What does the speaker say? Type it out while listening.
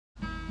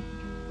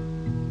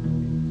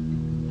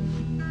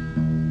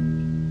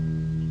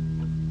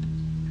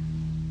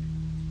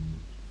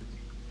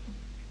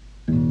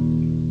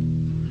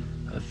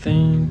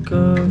think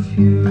of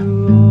you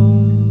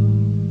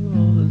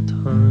all the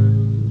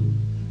time.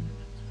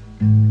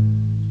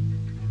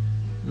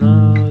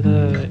 Now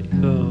that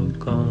you're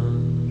gone,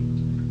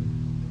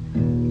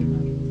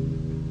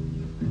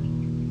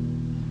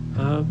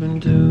 I've been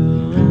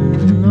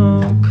doing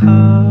all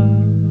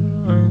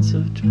kinds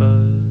of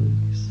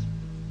drugs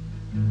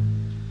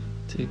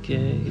to get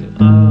you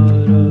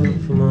out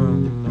of my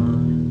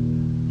mind.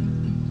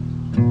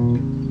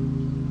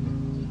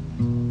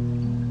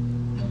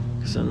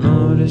 'Cause I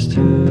noticed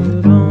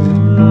you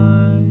don't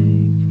like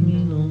me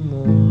no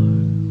more,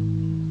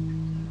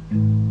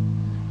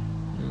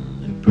 and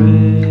it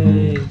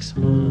breaks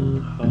my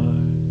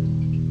heart.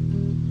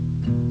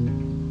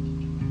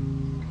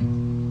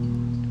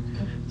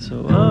 So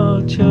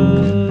I'll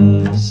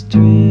just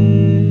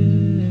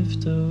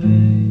drift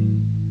away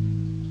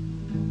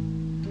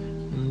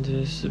and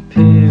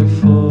disappear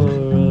for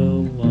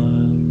a while.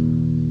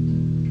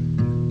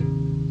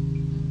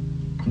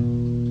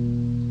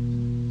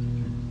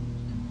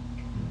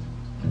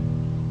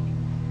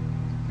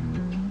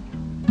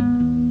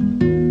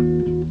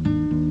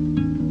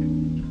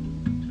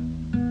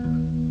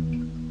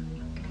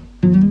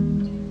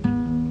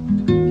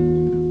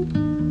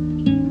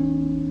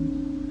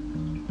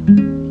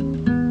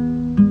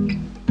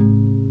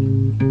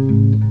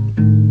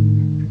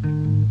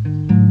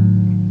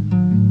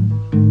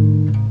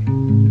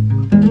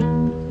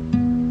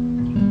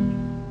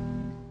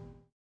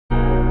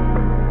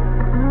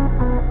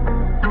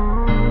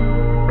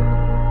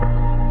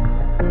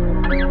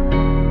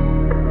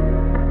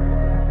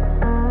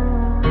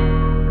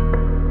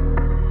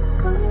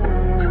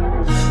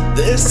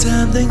 There's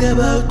something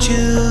about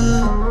you.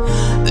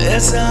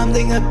 There's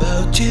something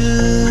about you.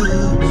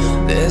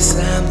 There's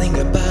something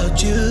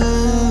about you.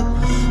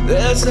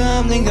 There's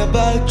something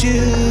about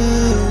you.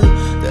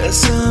 There's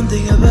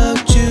something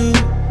about you.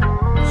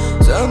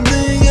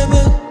 Something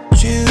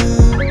about you.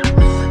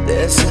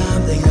 There's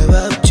something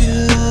about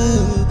you.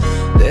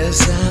 There's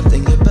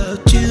something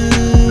about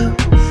you.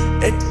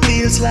 It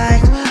feels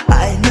like